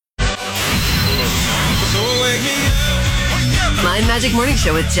My Magic Morning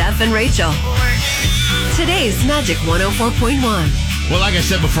Show with Jeff and Rachael. Today's Magic 104.1. Well, like I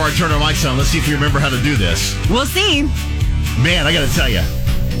said before I turn our mics on, let's see if you remember how to do this. We'll see. Man, I got to tell you,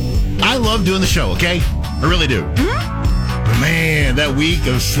 I love doing the show, okay? I really do. Mm-hmm. But man, that week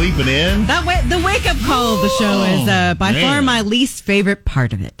of sleeping in. The wake-up call of the show is by far my least favorite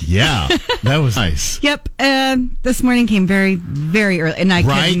part of it. Yeah, that was nice. Yep. This morning came very, very early, and I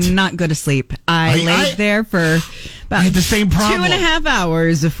could not go to sleep. I laid there for about I had the same problem. 2.5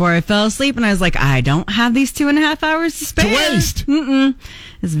 hours before I fell asleep, and I was like, I don't have these 2.5 hours to spare. To waste.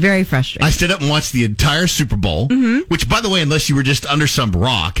 It's very frustrating. I stayed up and watched the entire Super Bowl, which, by the way, unless you were just under some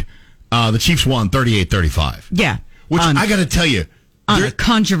rock, the Chiefs won 38-35. Yeah. Which I got to tell you. On a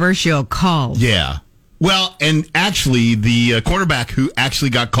controversial call. Yeah. Well, and actually, the quarterback who actually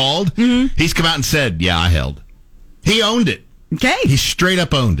got called, he's come out and said, yeah, I held. He owned it. Okay. He straight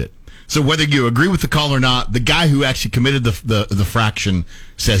up owned it. So whether you agree with the call or not, the guy who actually committed the fraction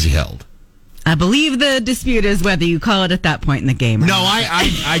says he held. I believe the dispute is whether you call it at that point in the game. No,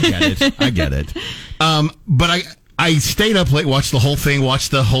 I get it. I get it. But I stayed up late, watched the whole thing,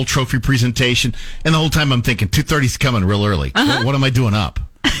 watched the whole trophy presentation, and the whole time I'm thinking, 2:30's coming real early. What am I doing up?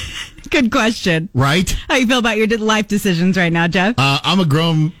 Good question. Right? How you feel about your life decisions right now, Jeff? I'm a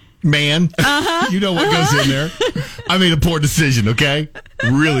grown man. You know what goes in there. I made a poor decision, okay?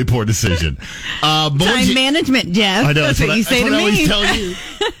 Really poor decision. Time management, Jeff. I know. That's what you say to me. I always tell you.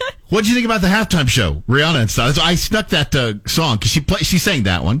 What did you think about the halftime show, Rihanna and stuff? I snuck that song because she sang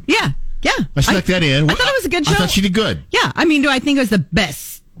that one. Yeah. I snuck that in. I thought it was a good show. I thought she did good. Yeah. I mean, do I think it was the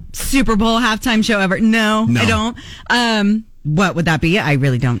best Super Bowl halftime show ever? No. I don't. What would that be? I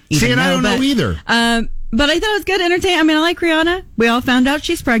really don't even know. See, and I don't know either. But I thought it was good entertainment. I mean, I like Rihanna. We all found out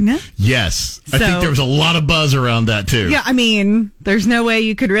she's pregnant. Yes. I think there was a lot of buzz around that, too. Yeah, I mean, there's no way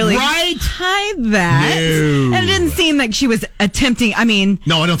you could really hide that. No. And it didn't seem like she was attempting. I mean,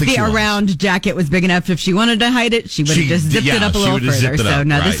 no, I don't think the around jacket was big enough. If she wanted to hide it, she would have just zipped it up a little further. So,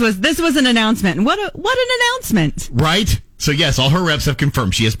 no, this was an announcement. And what an announcement. Right? So, yes, all her reps have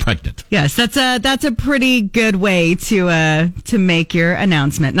confirmed she is pregnant. Yes, that's a pretty good way to make your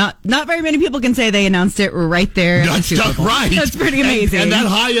announcement. Not very many people can say they announced it right there. That's right. That's pretty amazing. And that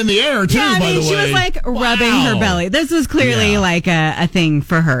high in the air, too, by the way. She was like rubbing her belly. This was clearly like a thing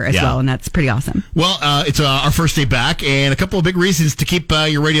for her as well, and that's pretty awesome. Well, it's our first day back, and a couple of big reasons to keep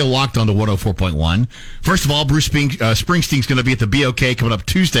your radio locked onto 104.1. First of all, Bruce Springsteen's going to be at the BOK coming up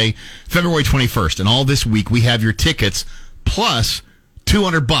Tuesday, February 21st. And all this week, we have your tickets plus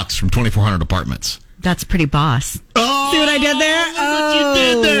 $200 from 2,400 Apartments. That's pretty boss. Oh, see what I did there? What you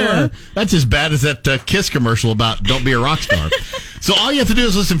did there. That's as bad as that Kiss commercial about don't be a rock star. So all you have to do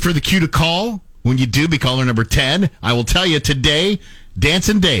is listen for the cue to call. When you do, be caller number 10. I will tell you today,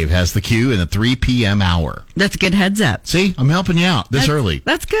 Dancing Dave has the cue in the 3 p.m. hour. That's a good heads up. See, I'm helping you out this early.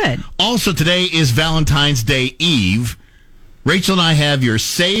 That's good. Also, today is Valentine's Day Eve. Rachel and I have your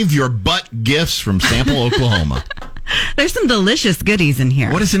Save Your Butt gifts from Sample, Oklahoma. There's some delicious goodies in here.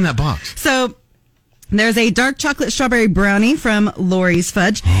 What is in that box? So, there's a dark chocolate strawberry brownie from Lori's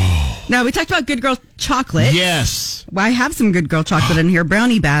Fudge. Now, we talked about Good Girl chocolate. Yes. Well, I have some Good Girl chocolate in here.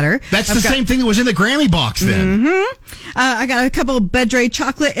 Brownie batter. That's the same thing that was in the Grammy box then. I got a couple Bedray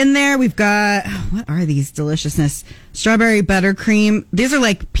chocolate in there. We've got, what are these deliciousness? Strawberry buttercream. These are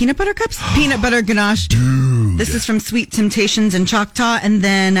like peanut butter cups? Peanut butter ganache. Dude. This is from Sweet Temptations in Choctaw. And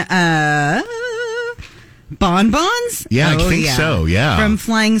then, bonbons? Yeah, I think so, yeah. From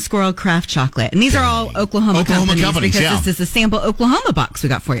Flying Squirrel Craft Chocolate. And these are all Oklahoma companies because this is a Sample Oklahoma box we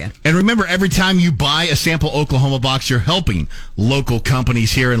got for you. And remember, every time you buy a Sample Oklahoma box, you're helping local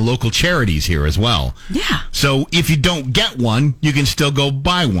companies here and local charities here as well. Yeah. So if you don't get one, you can still go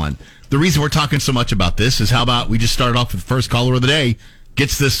buy one. The reason we're talking so much about this is how about we just started off with the first caller of the day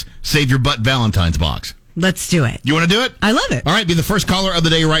gets this Save Your Butt Valentine's box. Let's do it. You want to do it? I love it. All right, be the first caller of the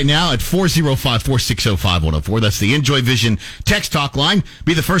day right now at 405-460-5104. That's the Enjoy Vision text talk line.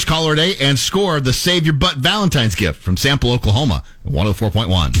 Be the first caller today and score the Save Your Butt Valentine's gift from Sample, Oklahoma,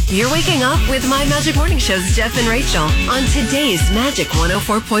 104.1. You're waking up with My Magic Morning Show's Jeff and Rachael on today's Magic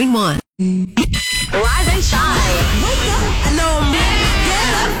 104.1. Rise and shine. Wake up. I know I'm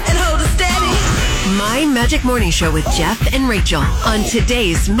get up and hold it steady. My Magic Morning Show with Jeff and Rachael on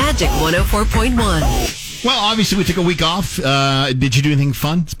today's Magic 104.1. Well, obviously, we took a week off. Did you do anything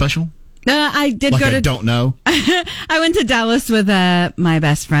fun, special? I did Like go I to. don't know. I went to Dallas with my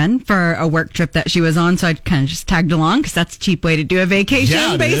best friend for a work trip that she was on, so I kind of just tagged along because that's a cheap way to do a vacation,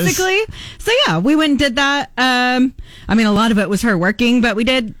 Yeah, it basically. So yeah, we went and did that. I mean, a lot of it was her working, but we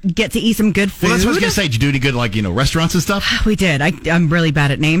did get to eat some good food. Well, that's what I was going to say. Did you do any good, like, restaurants and stuff? We did. I'm really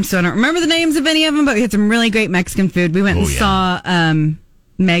bad at names, so I don't remember the names of any of them, but we had some really great Mexican food. We went and saw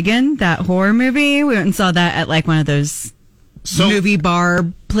Megan, that horror movie. We went and saw that at like one of those movie bar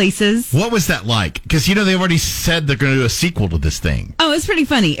places. What was that like? Because, they've already said they're going to do a sequel to this thing. Oh, it's pretty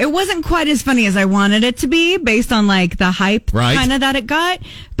funny. It wasn't quite as funny as I wanted it to be based on like the hype kind of that it got,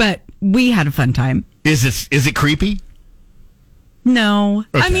 but we had a fun time. Is it creepy? No.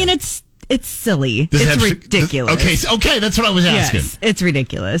 Okay. I mean, it's silly. It's ridiculous. Okay, that's what I was asking. Yes, it's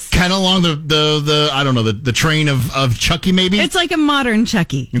ridiculous. Kind of along the I don't know, the train of Chucky, maybe? It's like a modern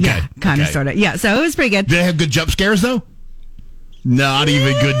Chucky. Okay. Yeah, kind of, sort of. Yeah, so it was pretty good. Did they have good jump scares, though? Not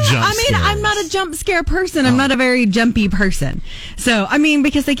even good jump scares. I'm not a jump scare person. I'm not a very jumpy person. So, I mean,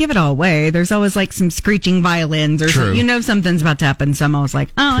 because they give it all away. There's always like some screeching violins or something. Something's about to happen. So I'm always like,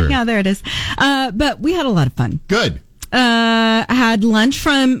 yeah, there it is. But we had a lot of fun. Good. I had lunch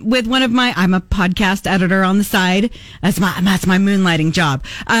with one of I'm a podcast editor on the side. That's my moonlighting job.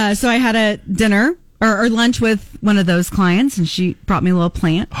 So I had a dinner or lunch with one of those clients, and she brought me a little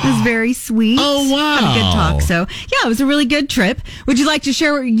plant. It was very sweet. Oh, wow. Had a good talk. So yeah, it was a really good trip. Would you like to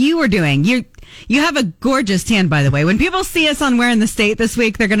share what you were doing? You have a gorgeous tan, by the way. When people see us on Where in the State this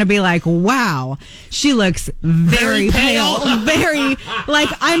week, they're going to be like, wow, she looks very pale. Very, like,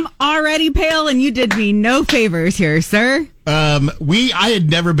 I'm already pale and you did me no favors here, sir. I had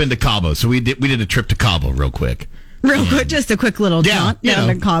never been to Cabo, so we did a trip to Cabo real quick. Real quick, just a quick little jaunt down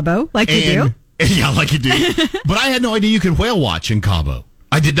to Cabo, like you do. Yeah, like you do. But I had no idea you could whale watch in Cabo.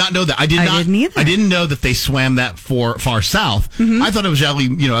 I did not know that. I didn't either. I didn't know that they swam that far south. Mm-hmm. I thought it was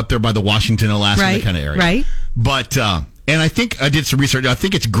actually, up there by the Washington, Alaska, that kind of area. Right. But, and I think I did some research. I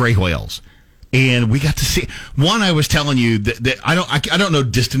think it's gray whales. And we got to see one. I was telling you that I don't know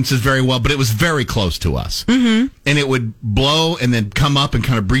distances very well, but it was very close to us. Mm-hmm. And it would blow and then come up and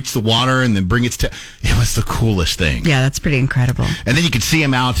kind of breach the water and then bring it was the coolest thing. Yeah, that's pretty incredible. And then you could see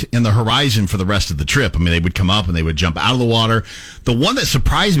them out in the horizon for the rest of the trip. I mean, they would come up and they would jump out of the water. The one that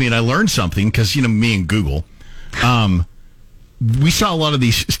surprised me, and I learned something because me and Google. We saw a lot of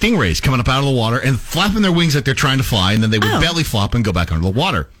these stingrays coming up out of the water and flapping their wings like they're trying to fly, and then they would belly flop and go back under the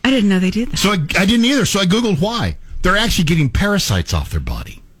water. I didn't know they did that. So I didn't either. So I Googled why. They're actually getting parasites off their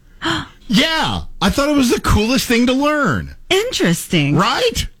body. Yeah. I thought it was the coolest thing to learn. Interesting.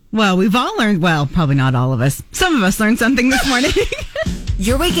 Right? Well, we've all learned, probably not all of us. Some of us learned something this morning.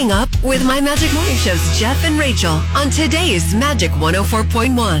 You're waking up with My Magic Morning Show's Jeff and Rachel on today's Magic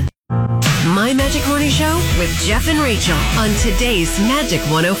 104.1. My Magic Morning Show with Jeff and Rachel on today's Magic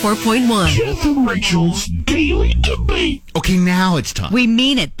 104.1. Jeff and Rachel's Daily Debate. Okay, now it's time. We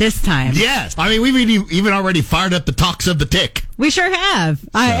mean it this time. Yes. I mean, we've even already fired up the talks of the tick. We sure have. So.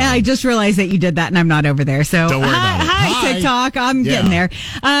 I just realized that you did that and I'm not over there. So don't worry about it. Hi, TikTok. I'm getting there.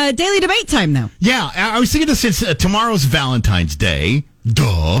 Daily Debate time, though. Yeah. I was thinking since tomorrow's Valentine's Day,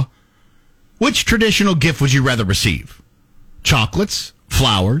 which traditional gift would you rather receive? Chocolates,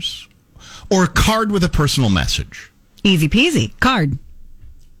 flowers, or a card with a personal message? Easy peasy. Card.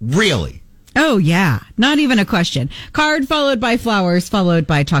 Really? Oh, yeah. Not even a question. Card followed by flowers, followed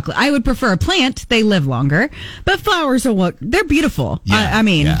by chocolate. I would prefer a plant. They live longer. But flowers they're beautiful. Yeah,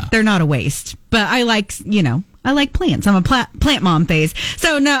 they're not a waste. But I like plants. I'm a plant mom phase.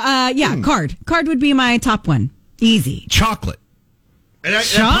 So, no, card. Card would be my top one. Easy. Chocolate. And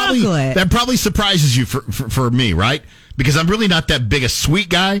chocolate. That probably surprises you for me, right? Because I'm really not that big a sweet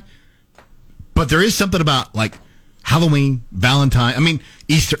guy. But there is something about, like, Halloween, Valentine,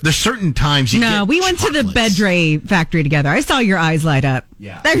 Easter. There's certain times we went to the Bedray factory together. I saw your eyes light up.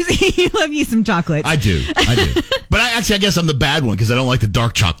 Yeah. You love you some chocolate. I do. But I guess I'm the bad one because I don't like the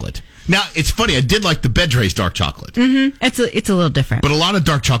dark chocolate. Now, it's funny. I did like the Bedray's dark chocolate. Mm-hmm. It's a little different. But a lot of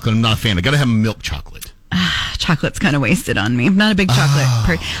dark chocolate, I'm not a fan. I got to have milk chocolate. Chocolate's kind of wasted on me. I'm not a big chocolate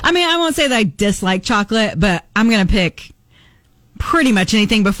person. I won't say that I dislike chocolate, but I'm going to pick pretty much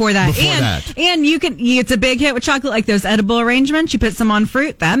anything before that. And it's a big hit with chocolate, like those edible arrangements. You put some on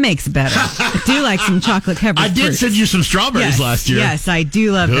fruit, that makes it better. I do like some chocolate covered I did send you some strawberries last year. Yes, I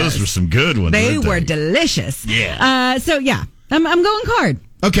do love those. Those were some good ones. They were delicious. Yeah. I'm going card.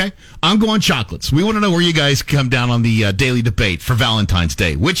 Okay, I'm going chocolates. We want to know where you guys come down on the daily debate for Valentine's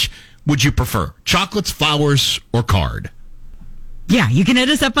Day. Which would you prefer? Chocolates, flowers, or card? Yeah, you can hit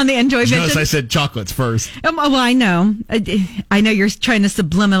us up on the Enjoy Vision. Notice I said chocolates first. Well, I know. I know you're trying to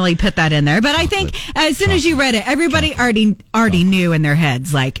subliminally put that in there. But I think as soon as you read it, everybody already knew in their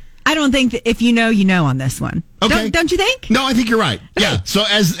heads, like, I don't think that if you know on this one. Okay. Don't you think? No, I think you're right. Okay. Yeah. So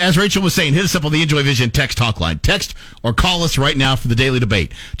as Rachel was saying, hit us up on the Enjoy Vision text talk line. Text or call us right now for the daily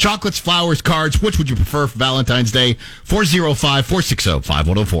debate. Chocolates, flowers, cards. Which would you prefer for Valentine's Day?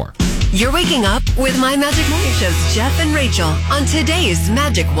 405-460-5104. You're waking up with My Magic Morning Show's Jeff and Rachel on today's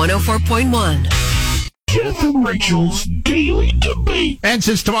Magic 104.1. Jeff and Rachel's Daily Debate. And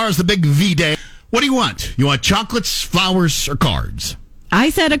since tomorrow's the big V Day, what do you want? You want chocolates, flowers, or cards? I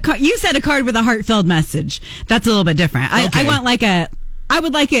said you said a card with a heartfelt message. That's a little bit different. I want I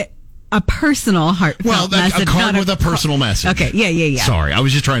would like it a personal heartfelt message. A card with a personal message. Okay, yeah. Sorry, I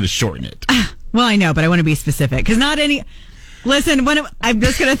was just trying to shorten it. Well, I know, but I want to be specific because not any. Listen, I'm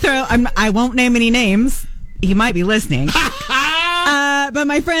just going to throw. I won't name any names. He might be listening. But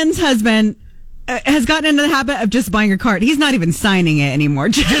my friend's husband has gotten into the habit of just buying a card. He's not even signing it anymore.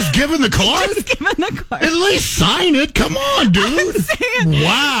 Just giving the card? Just giving the card. At least sign it. Come on, dude.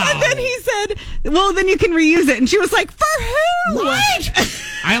 Wow. And then he said, well, then you can reuse it. And she was like, for who? What?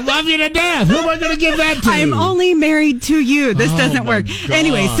 I love you to death. Who am I going to give that to? I'm only married to you. This doesn't work. God.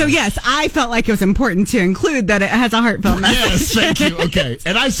 Anyway, so yes, I felt like it was important to include that it has a heartfelt message. Yes, thank you. Okay.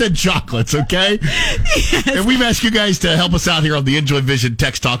 And I said chocolates, okay? Yes. And we've asked you guys to help us out here on the Enjoy Vision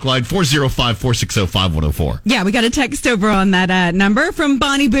text talk line, 405-460-5104. Yeah, we got a text over on that number from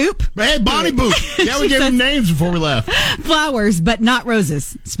Bonnie Boop. Hey, Bonnie Boop. Yeah, we gave them names before we left. Flowers, but not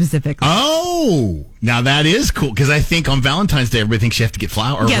roses, specifically. Oh, now that is cool, because I think on Valentine's Day, everybody thinks you have to get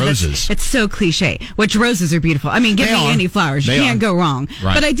flowers or roses. It's so cliche, which roses are beautiful. I mean, give me any flowers. You can't go wrong.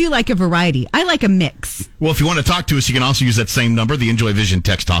 Right. But I do like a variety. I like a mix. Well, if you want to talk to us, you can also use that same number, the Enjoy Vision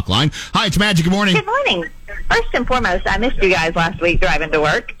text talk line. Hi, it's Magic. Good morning. Good morning. First and foremost, I missed you guys last week driving to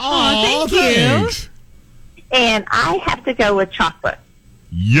work. Oh, thank you. And I have to go with chocolate.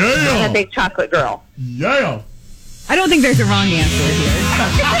 Yeah. I'm a big chocolate girl. Yeah. I don't think there's a wrong answer here.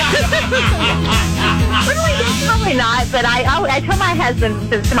 Probably not, but I told my husband,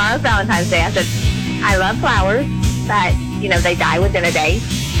 since tomorrow's Valentine's Day, I said, I love flowers, but, they die within a day.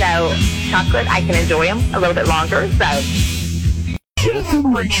 So chocolate, I can enjoy them a little bit longer, so... Jeff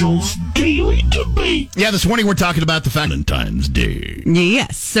and Rachel's Daily Debate. Yeah, this morning we're talking about the Valentine's Day.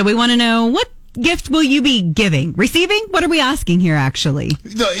 Yes, so we want to know, what gift will you be giving? Receiving? What are we asking here, actually?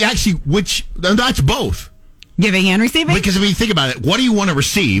 Actually, that's both. Giving and receiving? Because if you think about it, what do you want to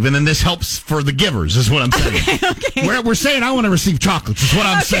receive? And then this helps for the givers, is what I'm saying. Okay. We're saying I want to receive chocolates, is what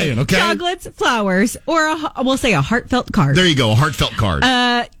I'm saying, okay? Chocolates, flowers, or we'll say a heartfelt card. There you go, a heartfelt card.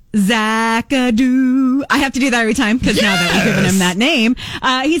 Zackadoo. I have to do that every time because now that we've given him that name,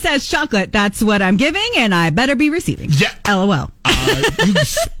 he says chocolate. That's what I'm giving, and I better be receiving. Yeah. LOL. You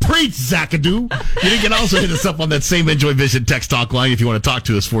preach, Zackadoo. You can also hit us up on that same Enjoy Vision text talk line if you want to talk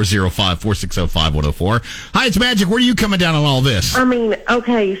to us, 405-460-5104. Hi, it's Magic. Where are you coming down on all this?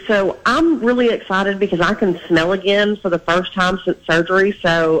 Okay, so I'm really excited because I can smell again for the first time since surgery,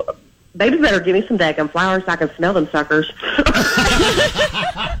 so... Baby better give me some daggum flowers so I can smell them suckers.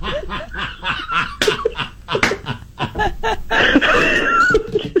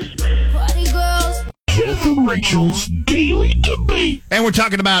 Jeff and Rachel's Daily Debate. And we're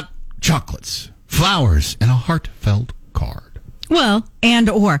talking about chocolates, flowers, and a heartfelt card. Well,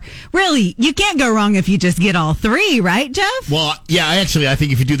 or. Really, you can't go wrong if you just get all three, right, Jeff? Well, yeah, actually, I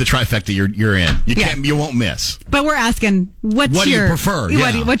think if you do the trifecta, you're in. You won't miss. But we're asking, what do you prefer?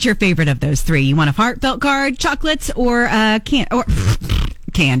 What's your favorite of those three? You want a heartfelt card, chocolates, or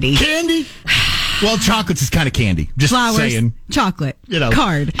candy? Candy? Well, chocolates is kind of candy. Just flowers, saying. Chocolate,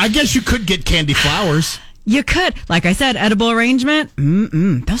 card. I guess you could get candy flowers. You could. Like I said, edible arrangement.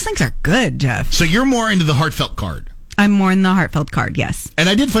 Those things are good, Jeff. So you're more into the heartfelt card. I'm more in the heartfelt card, yes. And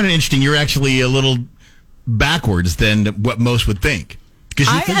I did find it interesting. You're actually a little backwards than what most would think.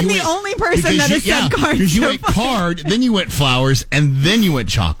 I'm the only person that has said cards. Because you went card, then you went flowers, and then you went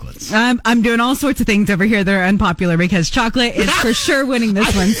chocolates. I'm doing all sorts of things over here that are unpopular because chocolate is for sure winning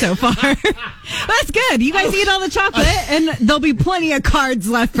this one so far. That's good. You guys eat all the chocolate, and there'll be plenty of cards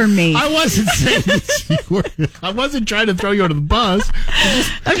left for me. I wasn't saying that I wasn't trying to throw you under the bus.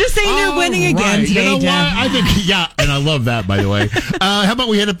 I'm just saying you're winning again today, Jeff. I think, and I love that, by the way. How about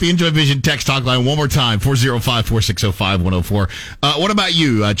we hit up the Enjoy Vision text talk line one more time, 405-460-5104. What about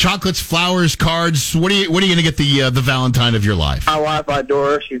you? Chocolates, flowers, cards. What are you going to get the Valentine of your life? My wife, I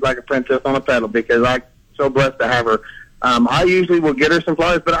adore her. She's like a princess on a pedal because I'm so blessed to have her. I usually will get her some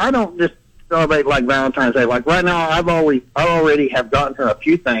flowers, but I don't just celebrate like Valentine's Day. Like right now, I already have gotten her a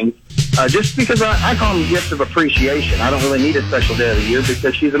few things just because I call them gifts of appreciation. I don't really need a special day of the year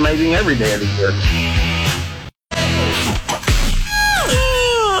because she's amazing every day of the year.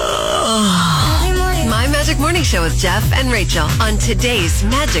 My Magic Morning Show with Jeff and Rachel on today's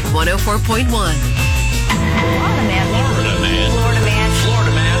Magic 104.1.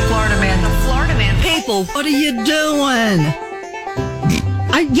 Florida man. People, what are you doing?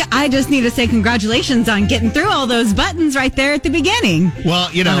 I just need to say congratulations on getting through all those buttons right there at the beginning. Well,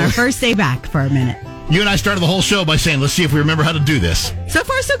 on our first day back for a minute. You and I started the whole show by saying, let's see if we remember how to do this. So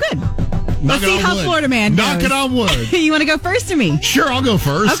far, so good. Let's see how Florida man goes. Knock it on wood. You want to go first or me? Sure, I'll go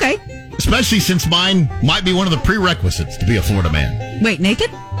first. Okay. Especially since mine might be one of the prerequisites to be a Florida man. Wait, naked?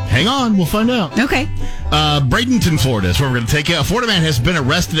 Hang on, we'll find out. Okay. Bradenton, Florida is where we're going to take it. A Florida man has been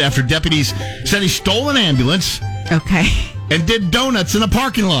arrested after deputies said he stole an ambulance. Okay. And did donuts in a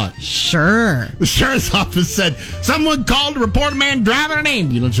parking lot. Sure. The sheriff's office said someone called to report a man driving an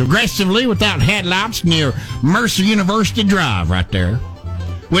ambulance aggressively without headlights near Mercer University Drive right there.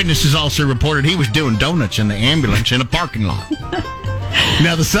 Witnesses also reported he was doing donuts in the ambulance in a parking lot.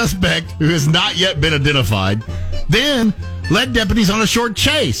 Now, the suspect, who has not yet been identified, then led deputies on a short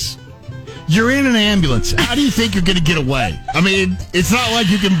chase. You're in an ambulance. How do you think you're going to get away? I mean, it's not like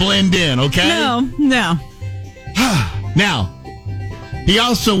you can blend in, okay? No. Now, he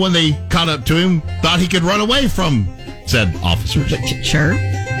also, when they caught up to him, thought he could run away from said officers. Sure.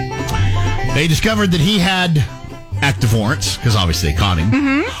 They discovered that he had active warrants, because obviously they caught him.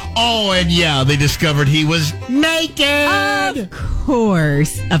 Mm-hmm. Oh, and yeah, they discovered he was naked.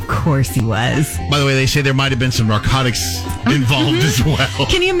 Of course he was. By the way, they say there might have been some narcotics involved as well.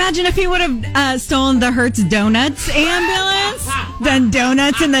 Can you imagine if he would have stolen the Hertz Donuts ambulance? Done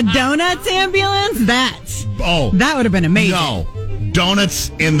donuts in the Donuts ambulance? That would have been amazing. No,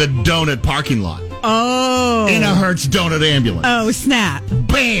 donuts in the donut parking lot. Oh. In a Hertz donut ambulance. Oh, snap.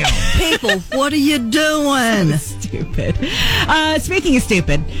 Bam. People, what are you doing? Stupid. Speaking of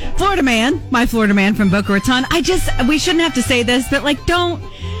stupid, Florida man, my Florida man from Boca Raton, we shouldn't have to say this, but don't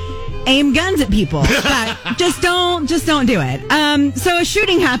aim guns at people. just don't do it. So a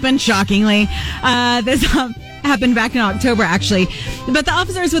shooting happened, shockingly. This happened back in October, actually. But the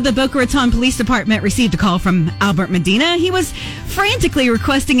officers with the Boca Raton Police Department received a call from Albert Medina. He was frantically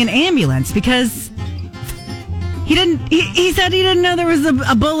requesting an ambulance because he said he didn't know there was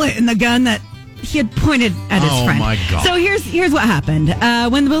a bullet in the gun that he had pointed at his friend. Oh, my God. So here's what happened.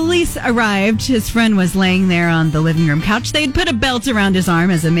 When the police arrived, his friend was laying there on the living room couch. They'd put a belt around his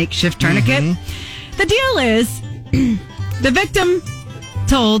arm as a makeshift tourniquet. Mm-hmm. The deal is, the victim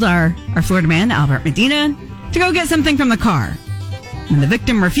told our Florida man, Albert Medina, to go get something from the car. When the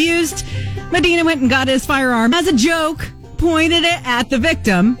victim refused, Medina went and got his firearm as a joke, pointed it at the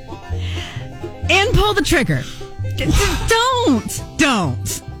victim, and pulled the trigger.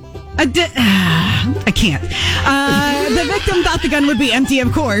 Don't. I can't. The victim thought the gun would be empty,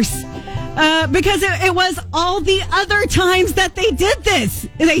 of course, because it was all the other times that they did this,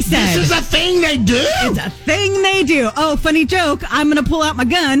 they said. This is a thing they do? It's a thing they do. Oh, funny joke. I'm going to pull out my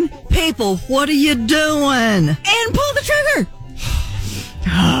gun. People, what are you doing? And pull the trigger.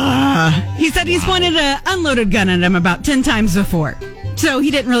 He said he's pointed an unloaded gun at him about 10 times before. So he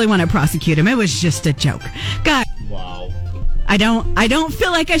didn't really want to prosecute him. It was just a joke. God. Wow. I don't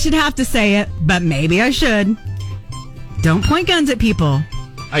feel like I should have to say it, but maybe I should. Don't point guns at people.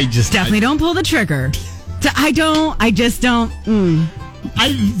 Definitely don't pull the trigger. I just don't.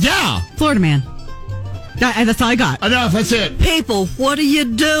 Yeah. Florida man. That's all I got. Enough, that's it. People, what are you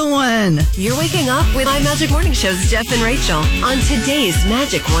doing? You're waking up with My Magic Morning Show's Jeff and Rachel on today's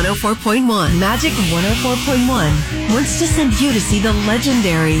Magic 104.1. Magic 104.1 wants to send you to see the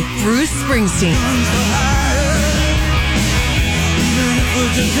legendary Bruce Springsteen.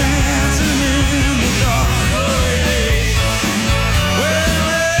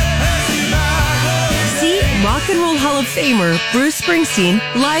 Rock and Roll Hall of Famer Bruce Springsteen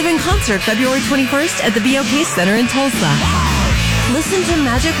live in concert February 21st at the BOK Center in Tulsa. Listen to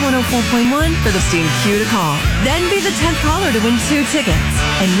Magic 104.1 for the Sting cue to call. Then be the 10th caller to win 2 tickets.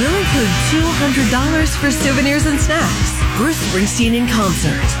 And we'll include $200 for souvenirs and snacks. Bruce Springsteen in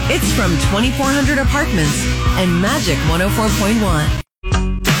concert. It's from 2400 Apartments and Magic 104.1.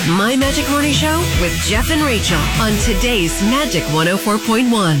 My Magic Morning Show with Jeff and Rachel on today's Magic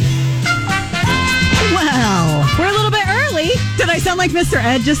 104.1. Well, we're a little bit early. Did I sound like Mr.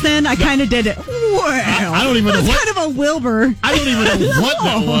 Ed just then? I kind of did it. Well, I don't even know what. Kind of a Wilbur. I don't even know what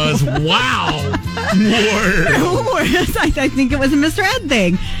that was. Wow. I think it was a Mr. Ed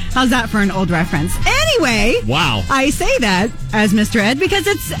thing. How's that for an old reference? Anyway. Wow. I say that as Mr. Ed because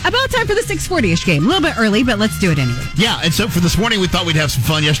it's about time for the 640-ish game. A little bit early, but let's do it anyway. Yeah, and so for this morning, we thought we'd have some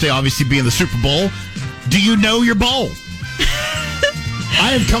fun. Yesterday, obviously, being the Super Bowl. Do you know your bowl?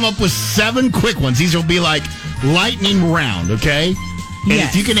 I have come up with 7 quick ones. These will be like lightning round, okay? And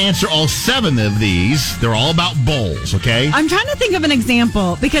Yes. if you can answer all 7 of these, they're all about bowls, okay? I'm trying to think of an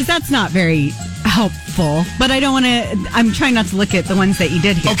example because that's not very helpful, but I don't want to. I'm trying not to look at the ones that you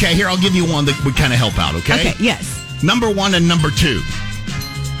did here. Okay, here, I'll give you one that would kind of help out, okay? Okay, yes. Number 1 and number 2.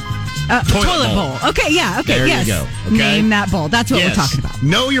 Toilet bowl. Okay, yeah, okay, There yes. you go, okay? Name that bowl. That's what Yes. we're talking about.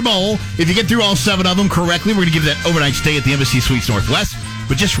 Know your bowl. If you get through all 7 of them correctly, we're going to give you that overnight stay at the Embassy Suites Northwest.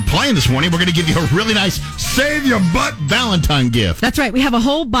 But just for playing this morning, we're going to give you a really nice Save Your Butt Valentine gift. That's right. We have a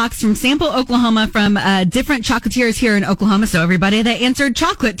whole box from Sample, Oklahoma, from different chocolatiers here in Oklahoma. So everybody that answered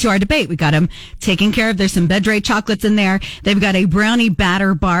chocolate to our debate, we got them taken care of. There's some Bedray chocolates in there. They've got a brownie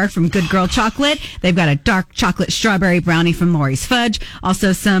batter bar from Good Girl Chocolate. They've got a dark chocolate strawberry brownie from Lori's Fudge.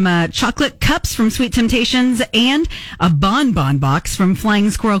 Also some chocolate cups from Sweet Temptations and a bonbon box from Flying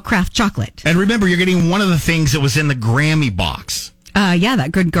Squirrel Craft Chocolate. And remember, you're getting one of the things that was in the Grammy box. Yeah,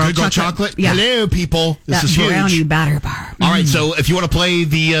 that Good Girl Good Girl Chocolate. Chocolate. Yeah. Hello, people. This That is huge. brownie batter bar. All right, so if you want to play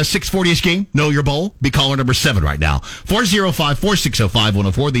the 640-ish game, Know Your Bowl, be caller number 7 right now.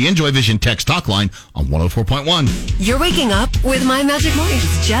 405-460-5104, the Enjoy Vision text talk line on 104.1. You're waking up with My Magic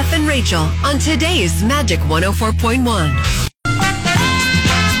Mornings, Jeff and Rachel, on today's Magic 104.1.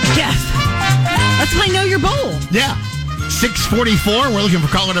 Jeff, let's play Know Your Bowl. Yeah. 644. We're looking for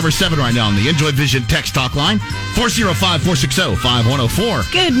caller number 7 right now on the Enjoy Vision text talk line.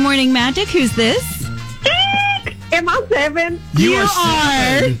 405-460-5104. Good morning, Magic. Who's this? Am I 7? You You are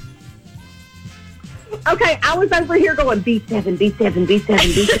 7. Okay, I was over here going B7, B7,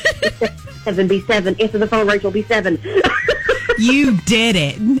 B7, B7, B7. Answer the phone, Rachel, B7. You did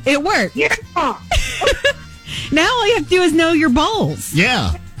it. It worked. Yeah. Now all you have to do is know your bowls.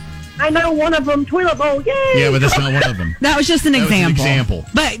 Yeah. I know one of them, toilet bowl. Yay! Yeah, but that's not one of them. That was just an That was an example.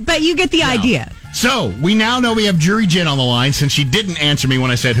 example. But you get the idea. So, we now know we have Jury Jen on the line since she didn't answer me when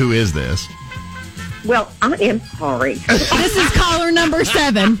I said, who is this? Well, I am sorry. This is caller number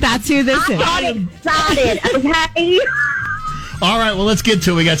 7. That's who this I is. got excited. Okay. All right, well, let's get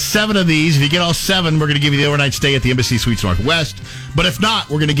to it. We got 7 of these. If you get all 7, we're going to give you the overnight stay at the Embassy Suites Northwest. But if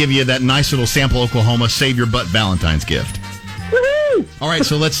not, we're going to give you that nice little Sample, Oklahoma Save Your Butt Valentine's gift. Woohoo! All right,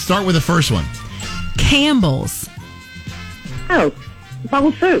 so let's start with the first one. Campbell's. Oh,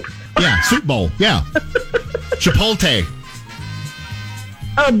 bowl soup. Yeah, soup bowl. Yeah. Chipotle.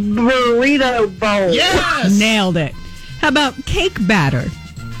 A burrito bowl. Yes! Nailed it. How about cake batter?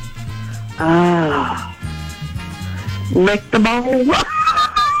 Lick the bowl.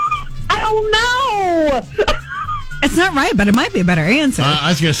 I don't know. It's not right, but it might be a better answer. I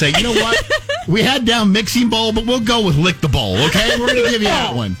was going to say, you know what? We had down mixing bowl, but we'll go with lick the bowl, okay? We're going to give you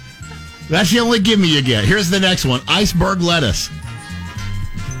that one. That's the only gimme you get. Here's the next one. Iceberg lettuce.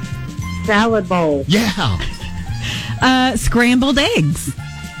 Salad bowl. Yeah. Scrambled eggs.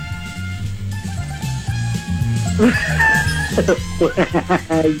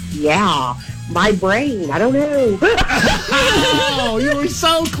 Yeah. My brain. I don't know. Oh, you were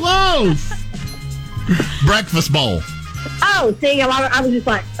so close. Breakfast bowl. Oh, see, I was just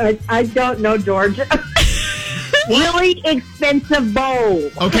like, I don't know, George. Really expensive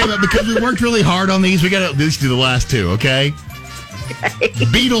bowl. Okay, but because we worked really hard on these, we got to at least do the last 2, okay?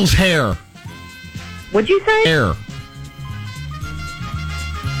 Beatles hair. What'd you say? Hair.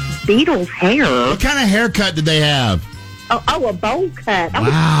 Beatles hair. What kind of haircut did they have? Oh, a bowl cut.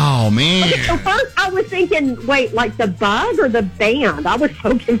 Wow, man. So first I was thinking, wait, like the bug or the band? I was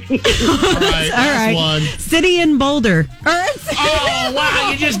so confused. All right, All last right. one. City in Boulder. Oh, wow,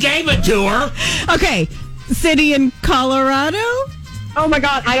 you just gave it to her. Okay. City in Colorado. Oh my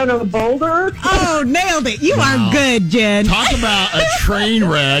God, I don't know, Boulder? Oh, nailed it. You Wow. are good, Jen. Talk about a train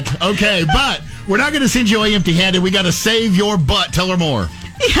wreck. Okay, but we're not going to send you away empty-handed. We got to save your butt. Tell her more.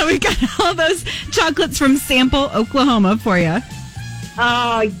 Yeah, we got all those chocolates from Sample, Oklahoma for you.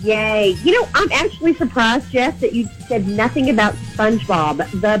 Oh, yay. You know, I'm actually surprised, Jeff, that you said nothing about SpongeBob,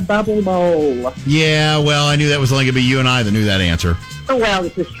 the Bubble Bowl. Yeah, well, I knew that was only going to be you and I that knew that answer. Oh, well,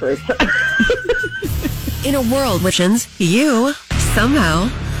 this is true. In a world which you, somehow,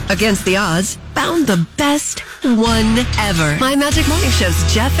 against the odds, found the best one ever. My Magic Morning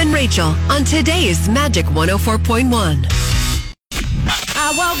Show's Jeff and Rachel on today's Magic 104.1.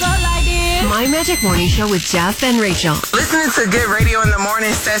 I woke up like this. My Magic Morning Show with Jeff and Rachel Listening to good radio in the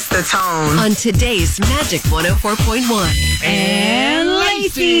morning sets the tone. on today's Magic 104.1. And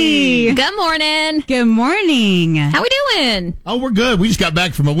Lacey. Good morning. Good morning. How we doing? Oh, we're good. We just got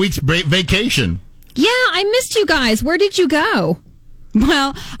back from a week's vacation. Yeah, I missed you guys. Where did you go?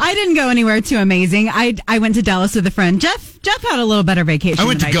 Well, I didn't go anywhere too amazing. I went to Dallas with a friend. Jeff had a little better vacation. I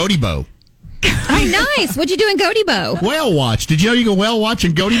went to than Goaty Bow. Oh, nice. What'd you do in Goaty Bow? Whale watch. Did you know you can whale watch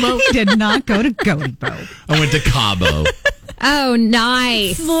in Goaty Bow? He did not go to Goaty Bow. I went to Cabo. Oh,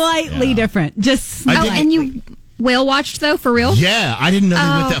 nice. Slightly different. Just and you whale watched, though, for real? Yeah, I didn't know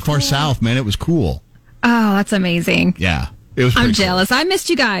they went that far south, man. It was cool. Oh, that's amazing. Yeah, it was. I'm jealous. Cool. I missed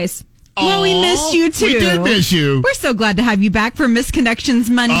you guys. Well, we missed you, too. We did miss you. We're so glad to have you back for Misconnections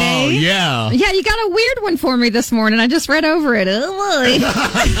Monday. Oh, yeah. Yeah, you got a weird one for me this morning. I just read over it. Is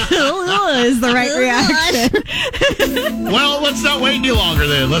the right reaction. Well, let's not wait any longer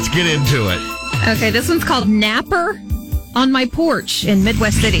then. Let's get into it. Okay, this one's called Napper on My Porch in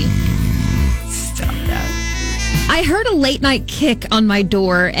Midwest City. Stop that. I heard a late night kick on my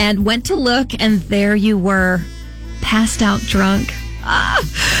door and went to look, and there you were, passed out drunk.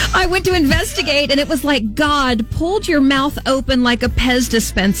 I went to investigate, and it was like God pulled your mouth open like a Pez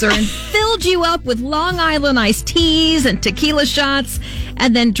dispenser and filled you up with Long Island iced teas and tequila shots,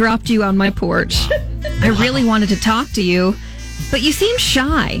 and then dropped you on my porch. I really wanted to talk to you, but you seemed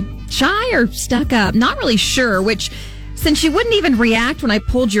shy. Shy or stuck up, not really sure, which, since you wouldn't even react when I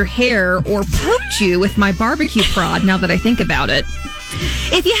pulled your hair or poked you with my barbecue prod, now that I think about it.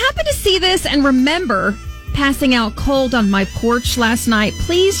 If you happen to see this and remember passing out cold on my porch last night,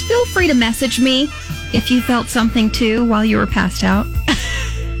 please feel free to message me if you felt something too while you were passed out.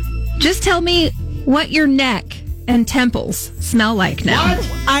 Just tell me what your neck and temples smell like now.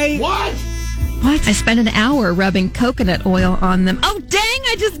 What? I spent an hour rubbing coconut oil on them. Oh, dang,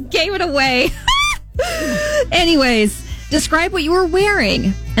 I just gave it away. Anyways, describe what you were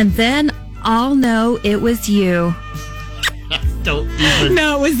wearing, and then I'll know it was you. Don't even.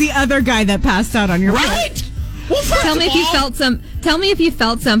 No, it was the other guy that passed out on your right. Well, tell me if you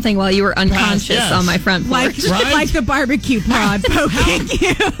felt something while you were unconscious on my front porch. Like the barbecue prod poking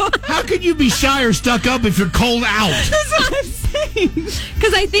you. How could you be shy or stuck up if you're cold out? That's what I'm saying.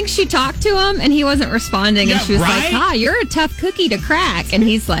 Because I think she talked to him and he wasn't responding, and she was like, you're a tough cookie to crack. And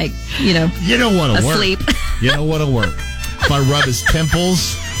he's like, you know what'll asleep. Work. You know what'll work? If I rub his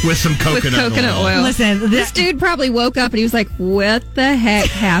temples with some coconut oil. Listen, this dude probably woke up and he was like, what the heck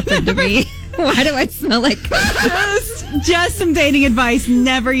happened to me? Why do I smell like coconut? Just some dating advice.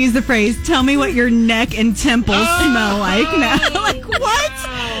 Never use the phrase, tell me what your neck and temples smell like now. Like,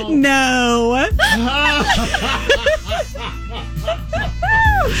 what? No.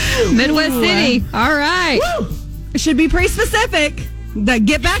 Midwest City. All right. Woo. Should be pretty specific.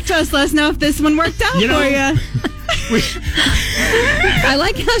 Get back to us. Let us know if this one worked out for you. I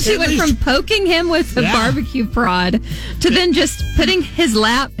like how she went from poking him with the barbecue prod to then just putting his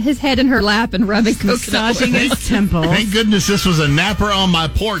head in her lap and rubbing massaging his temples. Thank goodness this was a napper on my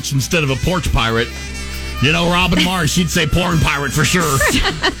porch instead of a porch pirate. You know, Robin Mars, she'd say porn pirate for sure.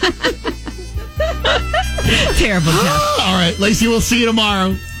 Terrible, Jeff. All right, Lacey, we'll see you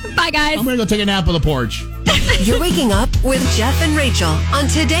tomorrow. Bye, guys. I'm going to go take a nap on the porch. You're waking up with Jeff and Rachel on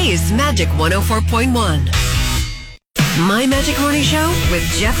today's Magic 104.1. My Magic Morning Show with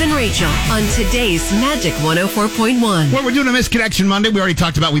Jeff and Rachel on today's Magic 104.1. Well, we're doing a Misconnection Monday. We already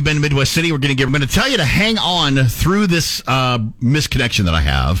talked about we've been to Midwest City. We're going to tell you to hang on through this misconnection that I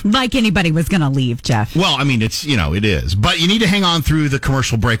have. Like anybody was going to leave, Jeff. Well, I mean, it is. But you need to hang on through the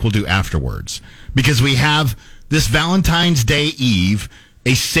commercial break we'll do afterwards. Because we have this Valentine's Day Eve,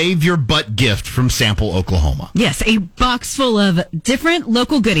 a Save Your Butt gift from Sample, Oklahoma. Yes, a box full of different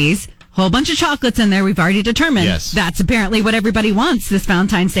local goodies. Whole bunch of chocolates in there. We've already determined that's apparently what everybody wants this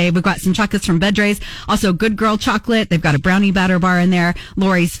Valentine's Day. We've got some chocolates from Bedrays. Also, Good Girl chocolate. They've got a brownie batter bar in there.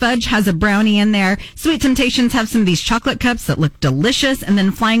 Lori's Fudge has a brownie in there. Sweet Temptations have some of these chocolate cups that look delicious. And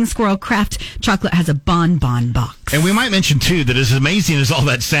then Flying Squirrel Craft Chocolate has a bonbon box. And we might mention, too, that as amazing as all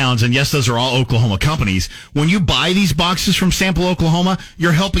that sounds, and yes, those are all Oklahoma companies, when you buy these boxes from Sample, Oklahoma,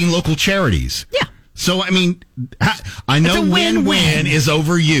 you're helping local charities. Yeah. So, I mean, I know win-win is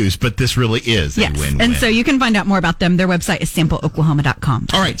overused, but this really is a win-win. And so you can find out more about them. Their website is sampleoklahoma.com.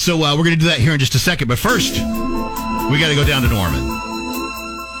 All right, so we're going to do that here in just a second. But first, we got to go down to Norman.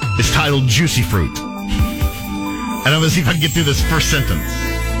 It's titled Juicy Fruit. And I'm going to see if I can get through this first sentence.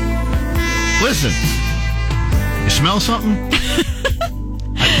 Listen, you smell something?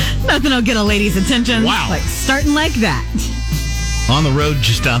 Nothing will get a lady's attention. Wow. Like starting like that. On the road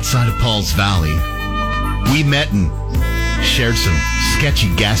just outside of Paul's Valley, we met and shared some sketchy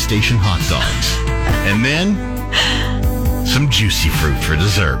gas station hot dogs. And then some juicy fruit for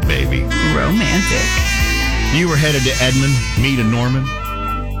dessert, baby. Romantic. You were headed to Edmond, me to Norman.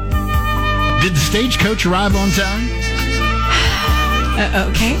 Did the stagecoach arrive on time?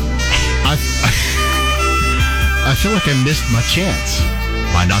 Okay. I feel like I missed my chance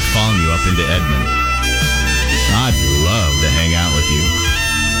by not following you up into Edmond. I'd love to hang out with you.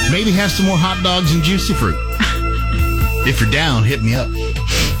 Maybe have some more hot dogs and juicy fruit. If you're down, hit me up.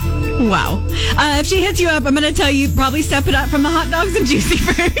 Wow. If she hits you up, I'm going to tell you probably step it up from the hot dogs and juicy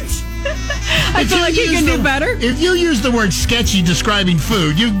fruit. I feel like you can do better. If you use the word sketchy describing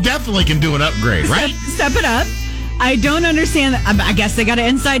food, you definitely can do an upgrade, right? Step it up. I don't understand. I guess they got an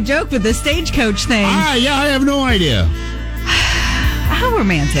inside joke with the stagecoach thing. I have no idea. How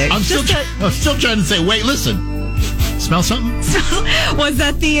romantic. I'm still trying to say, wait, listen. Smell something? Was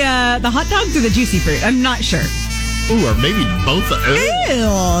that the hot dogs or the juicy fruit? I'm not sure. Ooh, or maybe both. Ew.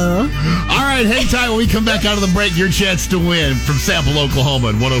 All right, hang tight. When we come back out of the break, your chance to win from Sample, Oklahoma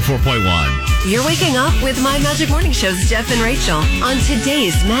at 104.1. You're waking up with My Magic Morning Show's Jeff and Rachel on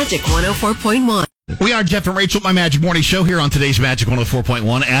today's Magic 104.1. We are Jeff and Rachel, My Magic Morning Show here on today's Magic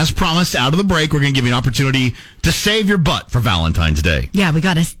 104.1. As promised, out of the break, we're going to give you an opportunity to save your butt for Valentine's Day. Yeah, we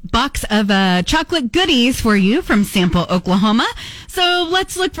got a box of chocolate goodies for you from Sample, Oklahoma. So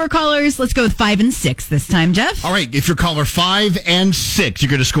let's look for callers. Let's go with 5 and 6 this time, Jeff. All right, if you're caller 5 and 6, you're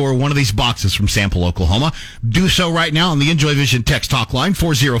going to score one of these boxes from Sample, Oklahoma. Do so right now on the Enjoy Vision text talk line,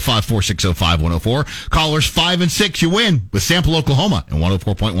 405-460-5104. Callers 5 and 6, you win with Sample, Oklahoma and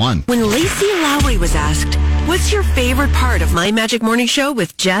 104.1. When Lacey Lowry was asked, what's your favorite part of My Magic Morning Show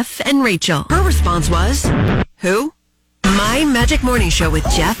with Jeff and Rachel? Her response was, who? My Magic Morning Show with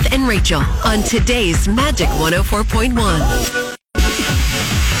Jeff and Rachel on today's Magic 104.1.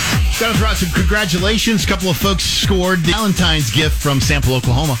 Got to throw out some congratulations. A couple of folks scored the Valentine's gift from Sample,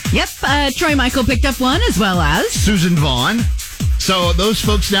 Oklahoma. Yep, Troy Michael picked up one as well as Susan Vaughn. So those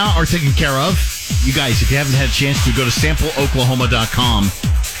folks now are taken care of. You guys, if you haven't had a chance to go to sampleoklahoma.com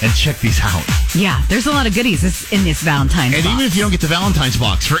and check these out. Yeah, there's a lot of goodies in this Valentine's box. And even if you don't get the Valentine's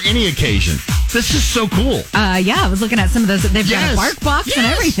box for any occasion, this is so cool. Yeah, I was looking at some of those. They've got a bark box and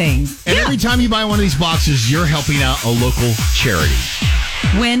everything. And every time you buy one of these boxes, you're helping out a local charity.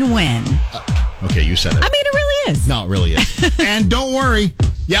 Win-win. Okay, you said it. I mean, it really is. No, it really is. And don't worry.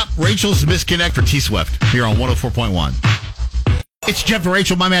 Yep, Rachel's Misconnect for T-Swift here on 104.1. It's Jeff and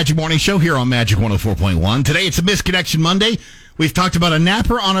Rachel, My Magic Morning Show here on Magic 104.1. Today, it's a Misconnection Monday. We've talked about a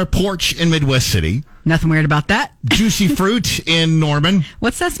napper on a porch in Midwest City. Nothing weird about that. Juicy fruit in Norman.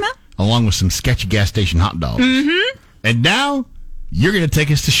 What's that smell? Along with some sketchy gas station hot dogs. Mm-hmm. And now, you're going to take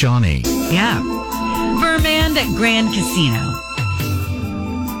us to Shawnee. Yeah. For a man at Grand Casino.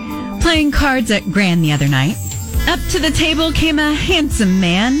 Playing cards at Grand the other night. Up to the table came a handsome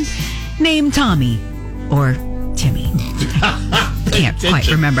man named Tommy. Or Timmy. Can't quite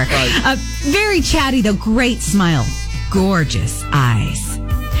remember. Right. Very chatty, though. Great smile. Gorgeous eyes.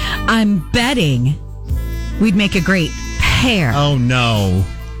 I'm betting we'd make a great pair. Oh, no.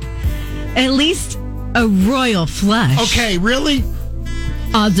 At least a royal flush. Okay, really?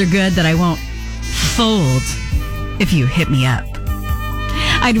 Odds are good that I won't fold if you hit me up.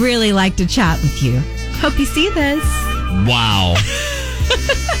 I'd really like to chat with you. Hope you see this. Wow.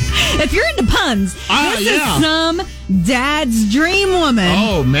 If you're into puns, this is some dad's dream woman.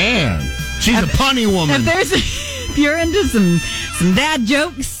 Oh, man. She's a punny woman. If you're into some dad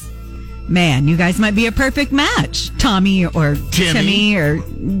jokes, man, you guys might be a perfect match. Tommy or Timmy or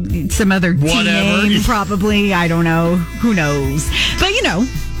some other T name, probably. I don't know. Who knows? But, you know,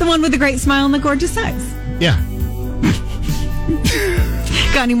 the one with the great smile and the gorgeous eyes. Yeah.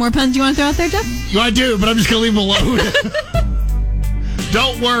 Got any more puns you want to throw out there, Jeff? I do, but I'm just going to leave them alone.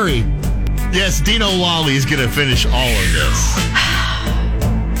 Don't worry. Yes, Dino Lally is going to finish all of this.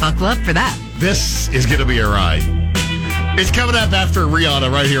 Buckle up for that. This is going to be a ride. It's coming up after Rihanna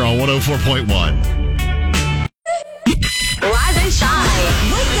right here on 104.1. Rise and shine.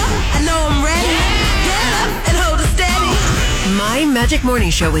 Wake up. I know I'm ready. Get up and hold it steady. My Magic Morning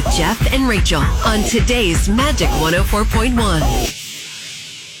Show with Jeff and Rachel on today's Magic 104.1.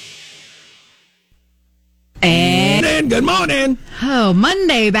 And good morning. Oh,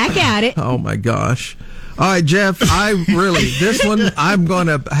 Monday, back at it. Oh, my gosh. All right, Jeff, this one, I'm going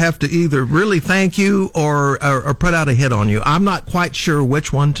to have to either really thank you or put out a hit on you. I'm not quite sure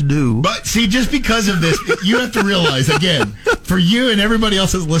which one to do. But see, just because of this, you have to realize, again, for you and everybody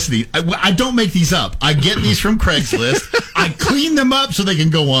else that's listening, I don't make these up. I get these from Craigslist. I clean them up so they can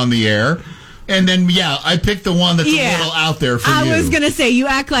go on the air. And then, I picked the one that's a little out there for you. I was going to say, you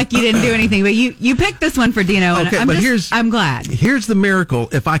act like you didn't do anything, but you picked this one for Dino. Okay, and I'm glad. Here's the miracle,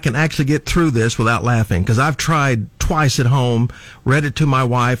 if I can actually get through this without laughing, because I've tried twice at home, read it to my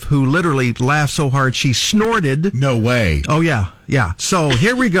wife, who literally laughed so hard she snorted. No way. Oh, yeah. So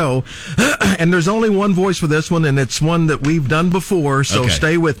here we go. And there's only one voice for this one, and it's one that we've done before, so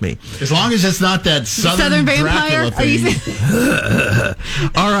stay with me. As long as it's not that Southern vampire thing.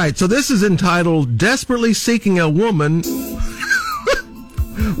 All right, so this is entitled Desperately Seeking a Woman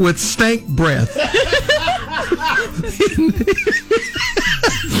with Stank Breath.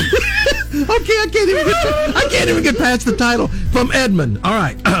 I can't even get past the title from Edmund. All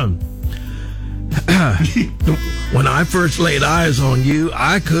right. When I first laid eyes on you,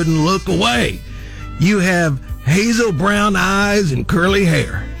 I couldn't look away. You have hazel brown eyes and curly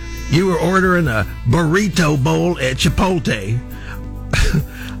hair. You were ordering a burrito bowl at Chipotle.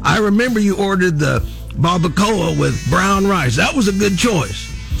 I remember you ordered the barbacoa with brown rice. That was a good choice.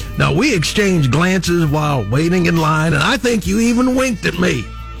 Now, we exchanged glances while waiting in line, and I think you even winked at me.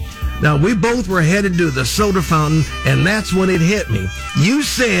 Now, we both were headed to the soda fountain, and that's when it hit me. You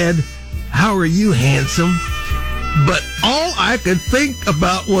said, "How are you, handsome?" But all I could think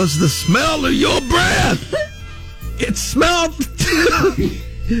about was the smell of your breath. It smelled...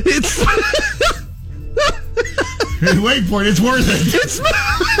 Wait for it. It's worth it. It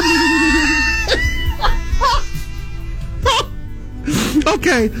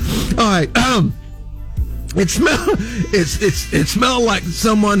Okay. All right. It smelled like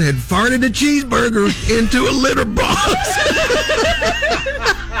someone had farted a cheeseburger into a litter box.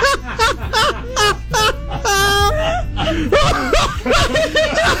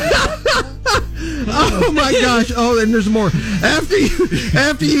 Oh my gosh! Oh, and there's more. After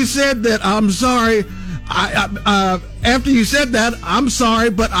you said that, I'm sorry. After you said that, I'm sorry,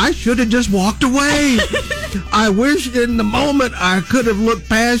 but I should have just walked away. I wish in the moment I could have looked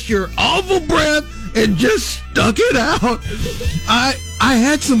past your awful breath and just stuck it out. I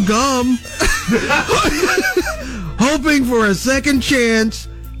had some gum, hoping for a second chance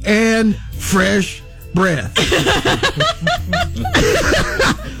and fresh breath.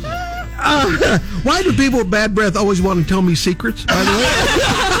 Why do people with bad breath always want to tell me secrets, by the way?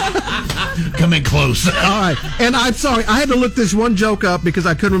 Come in close. All right. And I'm sorry, I had to look this one joke up because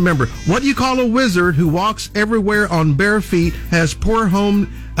I couldn't remember. What do you call a wizard who walks everywhere on bare feet, has poor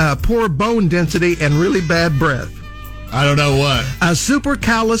bone density, and really bad breath? I don't know what. A super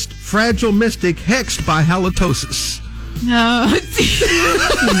calloused, fragile mystic hexed by halitosis. No.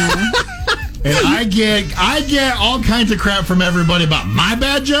 And I get all kinds of crap from everybody about my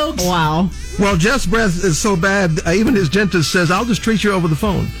bad jokes. Wow. Well, Jeff's breath is so bad, even his dentist says, "I'll just treat you over the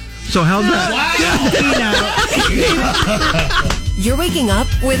phone." So how's that? Wow. You're waking up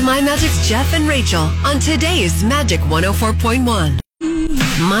with My Magic's Jeff and Rachel on today's Magic 104.1.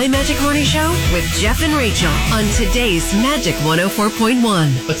 My Magic Morning Show with Jeff and Rachel on today's Magic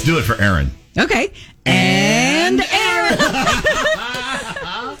 104.1. Let's do it for Aaron. Okay. And Aaron.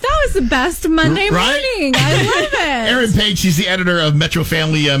 That was the best Monday morning. I love it. Erin Page, she's the editor of Metro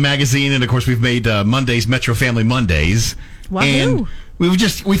Family magazine, and of course we've made Mondays Metro Family Mondays. Wow. And we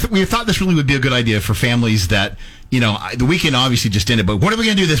thought this really would be a good idea for families that, the weekend obviously just ended, but what are we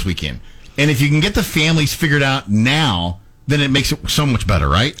going to do this weekend? And if you can get the families figured out now, then it makes it so much better,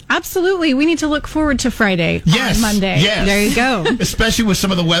 right? Absolutely. We need to look forward to Friday on Monday. Yes. There you go. Especially with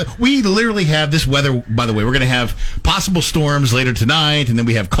some of the weather. We literally have this weather, by the way. We're going to have possible storms later tonight, and then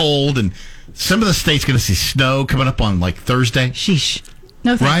we have cold, and some of the state's going to see snow coming up on Thursday. Sheesh.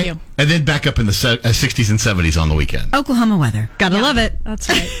 No, thank you. And then back up in the 60s and 70s on the weekend. Oklahoma weather. Gotta love it. That's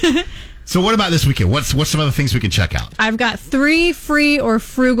right. So what about this weekend? What's some of the things we can check out? I've got 3 free or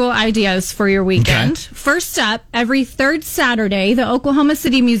frugal ideas for your weekend. Okay. First up, every third Saturday, the Oklahoma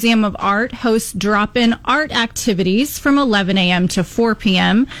City Museum of Art hosts drop-in art activities from 11 a.m. to 4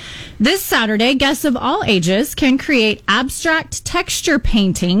 p.m. This Saturday, guests of all ages can create abstract texture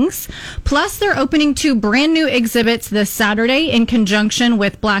paintings. Plus, they're opening 2 brand new exhibits this Saturday in conjunction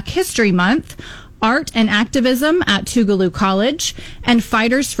with Black History Month. Art and Activism at Tougaloo College, and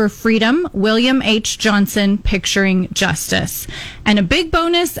Fighters for Freedom, William H. Johnson, Picturing Justice. And a big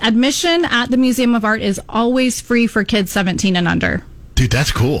bonus, admission at the Museum of Art is always free for kids 17 and under. Dude,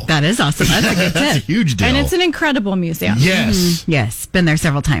 that's cool. That is awesome. That's a good tip. That's a huge deal. And it's an incredible museum. Yes. Mm-hmm. Yes, been there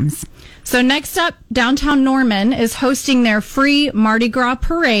several times. So next up, downtown Norman is hosting their free Mardi Gras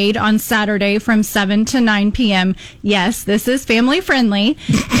parade on Saturday from 7 to 9 p.m. Yes, this is family friendly.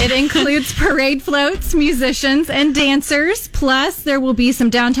 It includes parade floats, musicians, and dancers. Plus, there will be some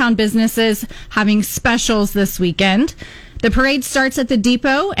downtown businesses having specials this weekend. The parade starts at the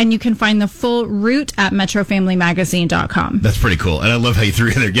depot, and you can find the full route at metrofamilymagazine.com. That's pretty cool. And I love how you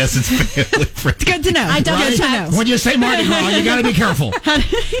threw in there. Yes, it's family friendly. It's good to know. Good to know. When you say Mardi Gras, you got to be careful.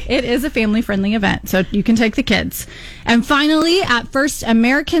 It is a family-friendly event, so you can take the kids. And finally, at First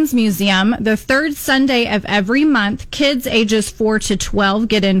Americans Museum, the third Sunday of every month, kids ages 4 to 12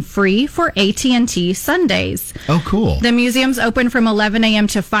 get in free for AT&T Sundays. Oh, cool. The museum's open from 11 a.m.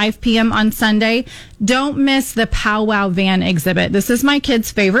 to 5 p.m. on Sunday. Don't miss the powwow van exhibit. This is my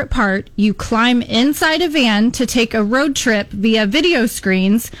kids' favorite part. You climb inside a van to take a road trip via video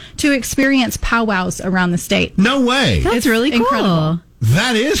screens to experience powwows around the state. No way. That's really cool. Incredible.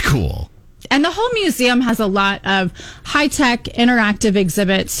 That is cool. And the whole museum has a lot of high-tech interactive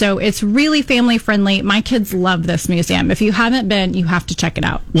exhibits, so it's really family-friendly. My kids love this museum. If you haven't been, you have to check it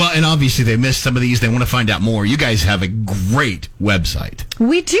out. Well, and obviously they missed some of these. They want to find out more. You guys have a great website.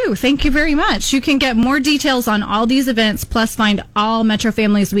 We do. Thank you very much. You can get more details on all these events, plus find all Metro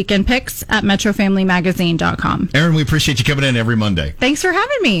Family's weekend picks at metrofamilymagazine.com. Erin, we appreciate you coming in every Monday. Thanks for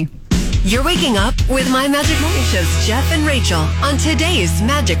having me. You're waking up with My Magic Morning Show's Jeff and Rachel on today's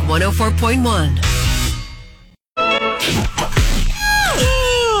Magic 104.1.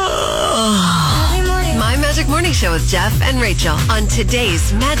 My Magic Morning Show with Jeff and Rachel on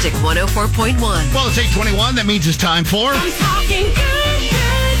today's Magic 104.1. Well, it's 8:21. That means it's time for...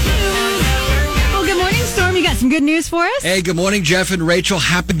 Well, good morning, Storm. You got some good news for us? Hey, good morning, Jeff and Rachel.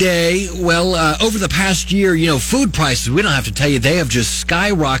 Happy day. Well, over the past year, food prices, we don't have to tell you, they have just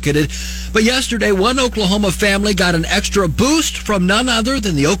skyrocketed. But yesterday, one Oklahoma family got an extra boost from none other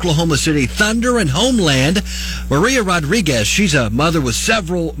than the Oklahoma City Thunder and Homeland. Maria Rodriguez, she's a mother with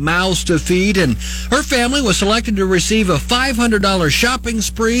several mouths to feed, and her family was selected to receive a $500 shopping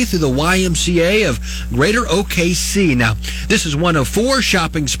spree through the YMCA of Greater OKC. Now, this is one of 4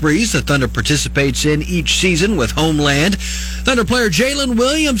 shopping sprees the Thunder participates in each season with Homeland. Thunder player Jalen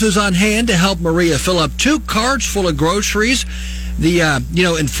Williams is on hand to help Maria fill up 2 carts full of groceries. The,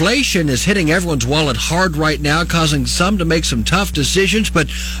 inflation is hitting everyone's wallet hard right now, causing some to make some tough decisions. But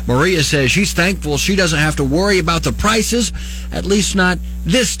Maria says she's thankful she doesn't have to worry about the prices, at least not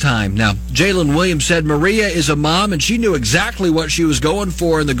this time. Now, Jalen Williams said Maria is a mom, and she knew exactly what she was going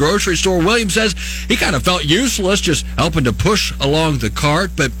for in the grocery store. Williams says he kind of felt useless just helping to push along the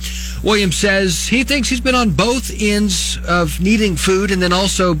cart. But Williams says he thinks he's been on both ends of needing food and then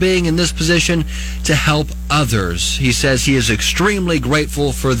also being in this position to help others. He says he is extremely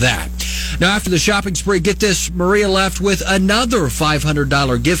grateful for that. Now, after the shopping spree, get this, Maria left with another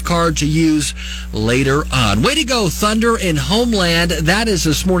 $500 gift card to use later on. Way to go, Thunder and Homeland. That is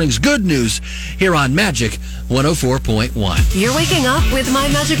this morning's good news here on Magic 104.1. You're waking up with My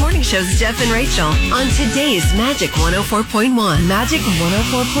Magic Morning Show's Jeff and Rachel on today's Magic 104.1. Magic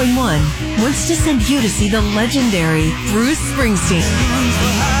 104.1 wants to send you to see the legendary Bruce Springsteen.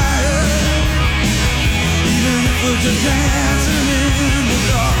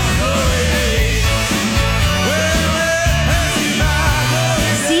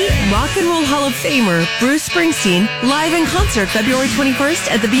 See Rock and Roll Hall of Famer Bruce Springsteen live in concert February 21st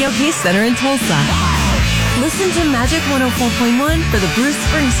at the BOK Center in Tulsa. Listen to Magic 104.1 for the Bruce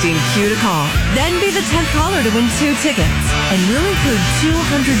Springsteen cue to call. Then be the 10th caller to win 2 tickets. And we'll include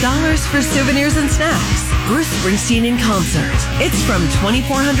 $200 for souvenirs and snacks. Bruce Springsteen in concert. It's from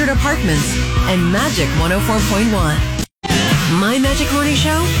 2400 Apartments and Magic 104.1. My Magic Morning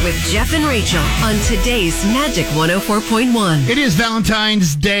Show with Jeff and Rachel on today's Magic 104.1. It is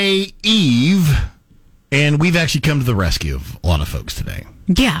Valentine's Day Eve, and we've actually come to the rescue of a lot of folks today.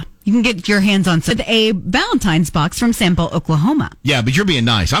 Yeah. You can get your hands on a Valentine's box from Sample, Oklahoma. Yeah, but you're being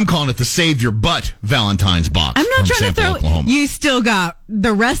nice. I'm calling it the Save Your Butt Valentine's box. I'm not from trying Sample, to throw Oklahoma. You still got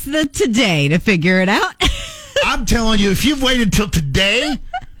the rest of the today to figure it out. I'm telling you, if you've waited till today,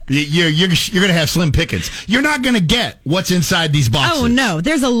 you're going to have slim pickings. You're not going to get what's inside these boxes. Oh, no.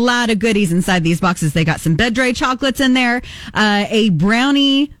 There's a lot of goodies inside these boxes. They got some Bedray chocolates in there, a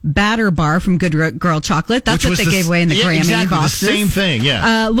brownie batter bar from Good Girl Chocolate. That's what they gave away in the Grammy exactly boxes. The same thing,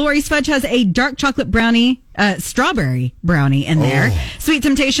 yeah. Lori's Fudge has a dark chocolate brownie, strawberry brownie in there. Sweet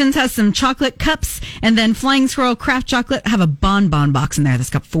Temptations has some chocolate cups, and then Flying Squirrel Craft Chocolate have a bonbon box in there that's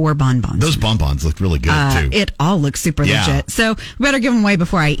got 4 bonbons. Those bonbons look really good, too. It all looks super legit. So we better give them away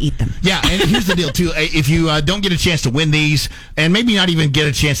before I eat them. Yeah, and here's the deal, too. If you don't get a chance to win these, and maybe not even get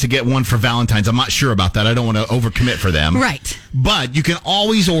a chance to get one for Valentine's, I'm not sure about that. I don't want to overcommit for them. Right. But you can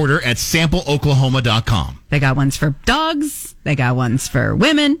always order at sampleoklahoma.com. They got ones for dogs. They got ones for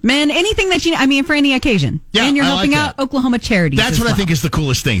women, men, anything that for any occasion. Yeah, and you're I helping like out Oklahoma charities. That's what I think is the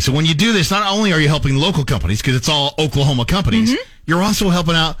coolest thing. So when you do this, not only are you helping local companies, because it's all Oklahoma companies, you're also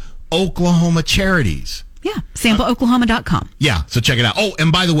helping out Oklahoma charities. Yeah, sampleoklahoma.com. Yeah, so check it out. Oh,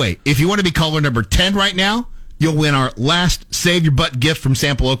 and by the way, if you want to be caller number 10 right now, you'll win our last Save Your Butt gift from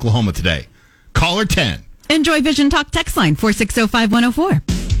Sample Oklahoma today. Caller 10. Enjoy Vision Talk text line 4605104.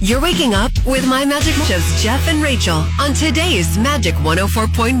 You're waking up with My Magic Show's Jeff and Rachel on today's Magic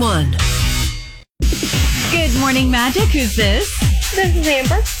 104.1. Good morning, Magic. Who's this? This is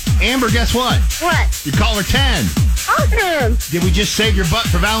Amber. Amber, guess what? What? You're caller 10. Awesome. Did we just save your butt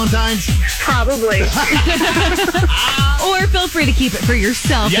for Valentine's? Probably. Or feel free to keep it for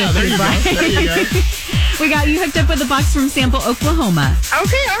yourself. Yeah, if there you you'd like. go. There you go. We got you hooked up with a box from Sample, Oklahoma.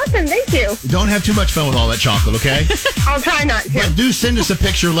 Okay, awesome. Thank you. Don't have too much fun with all that chocolate, okay? I'll try not to. But do send us a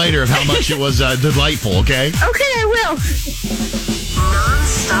picture later of how much it was delightful, okay? Okay, I will.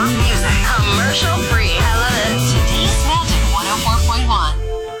 Non-stop music. Commercial free. I love it.